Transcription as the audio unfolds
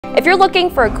If you're looking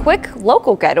for a quick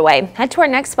local getaway, head to our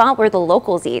next spot where the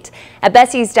locals eat. At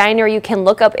Bessie's Diner, you can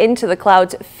look up into the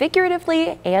clouds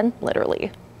figuratively and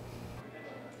literally.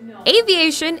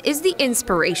 Aviation is the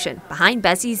inspiration behind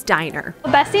Bessie's Diner.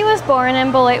 Bessie was born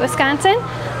in Beloit, Wisconsin.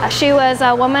 She was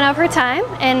a woman of her time.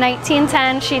 In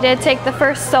 1910, she did take the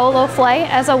first solo flight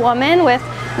as a woman with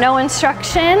no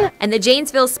instruction. And the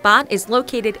Janesville spot is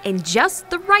located in just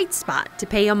the right spot to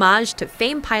pay homage to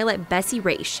famed pilot Bessie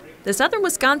Raish, the Southern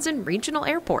Wisconsin Regional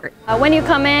Airport. When you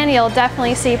come in, you'll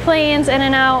definitely see planes in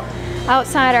and out.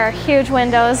 Outside are huge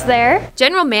windows there.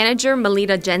 General Manager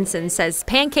Melita Jensen says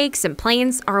pancakes and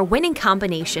planes are a winning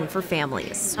combination for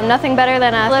families. Nothing better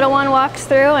than a little one walks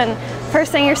through and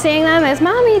first thing you're seeing them is,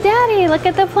 "Mommy, Daddy, look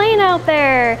at the plane out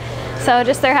there." So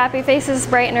just their happy faces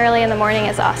bright and early in the morning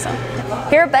is awesome.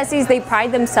 Here at Bessie's, they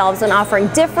pride themselves on offering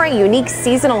different, unique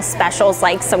seasonal specials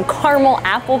like some caramel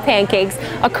apple pancakes,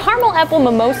 a caramel apple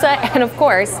mimosa, and of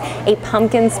course, a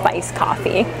pumpkin spice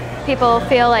coffee. People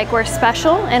feel like we're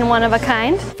special and one of a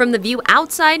kind. From the view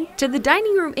outside to the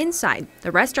dining room inside,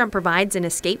 the restaurant provides an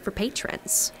escape for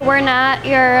patrons. We're not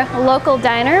your local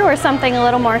diner. We're something a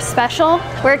little more special.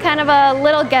 We're kind of a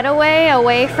little getaway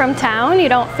away from town. You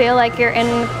don't feel like you're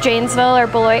in Janesville or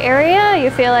Beloit area.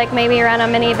 You feel like maybe you're on a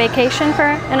mini vacation for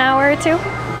an hour or two.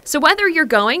 So whether you're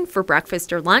going for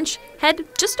breakfast or lunch, head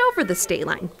just over the state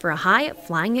line for a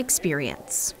high-flying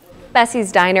experience.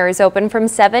 Bessie's Diner is open from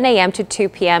 7 a.m. to 2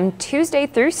 p.m. Tuesday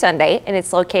through Sunday, and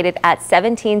it's located at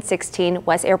 1716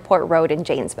 West Airport Road in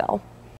Janesville.